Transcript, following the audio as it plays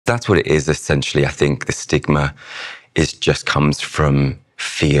that's what it is, essentially. I think the stigma just comes from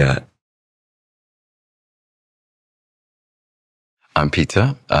fear. I'm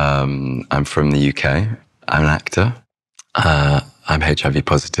Peter. I'm from the UK. I'm an actor. I'm HIV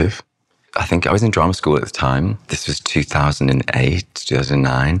positive. I think I was in drama school at the time. This was 2008,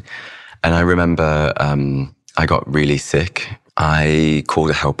 2009. And I remember I got really sick. I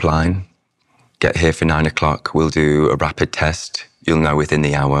called a helpline. Get here for 9 o'clock. We'll do a rapid test. You'll know within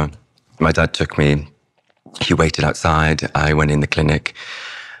the hour. My dad took me. He waited outside. I went in the clinic.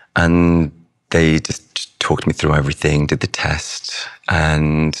 And they just talked me through everything, did the test.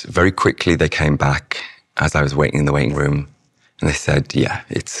 And very quickly they came back as I was waiting in the waiting room. And they said, yeah,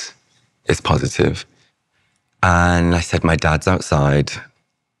 it's positive. And I said, my dad's outside.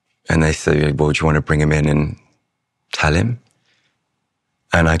 And they said, well, do you want to bring him in and tell him?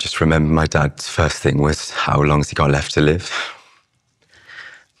 And I just remember my dad's first thing was, how long has he got left to live?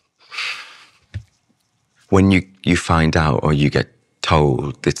 When you find out or you get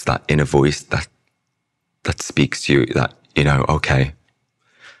told, it's that inner voice that speaks to you that, you know, okay,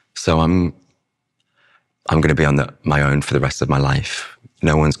 so I'm going to be on my own for the rest of my life.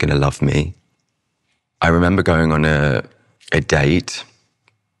 No one's going to love me. I remember going on a date,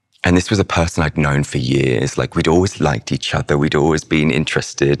 and this was a person I'd known for years. Like, we'd always liked each other. We'd always been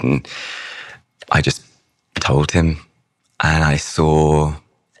interested. And I just told him, and I saw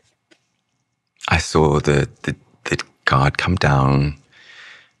the guard come down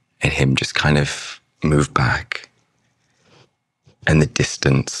and him just kind of move back. And the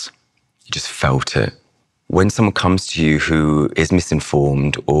distance, you just felt it. When someone comes to you who is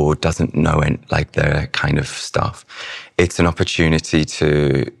misinformed or doesn't know like their kind of stuff, it's an opportunity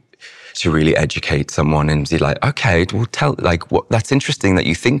to really educate someone and be like, okay, well, that's interesting that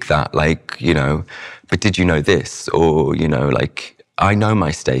you think that, like, you know, but did you know this? Or, you know, like, I know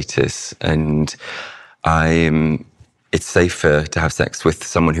my status, and it's safer to have sex with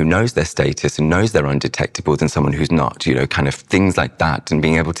someone who knows their status and knows they're undetectable than someone who's not, you know, kind of things like that, and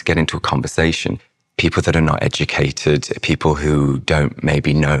being able to get into a conversation. People that are not educated, people who don't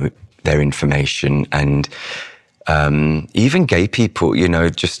maybe know their information, and even gay people, you know,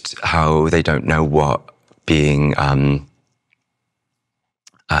 just how they don't know what being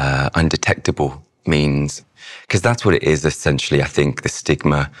undetectable means. Because that's what it is, essentially. I think the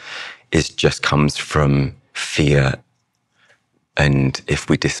stigma just comes from fear. And if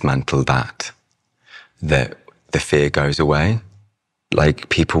we dismantle that, the fear goes away. Like,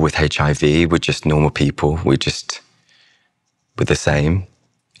 people with HIV, we're just normal people. We're the same,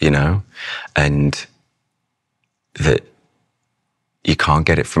 you know? And that you can't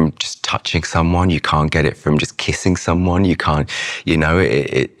get it from just touching someone. You can't get it from just kissing someone. You can't, you know,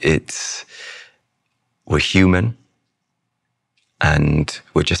 we're human and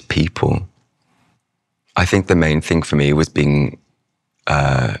we're just people. I think the main thing for me was being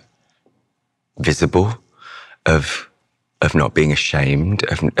visible, of not being ashamed,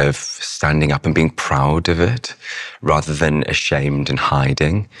 of standing up and being proud of it, rather than ashamed and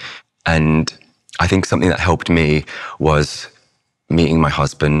hiding. And I think something that helped me was meeting my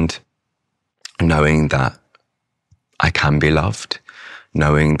husband, knowing that I can be loved,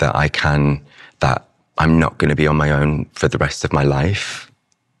 knowing that that I'm not going to be on my own for the rest of my life.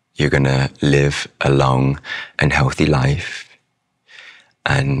 You're going to live a long and healthy life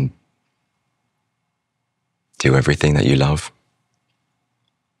and do everything that you love.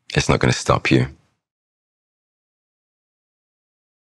 It's not going to stop you.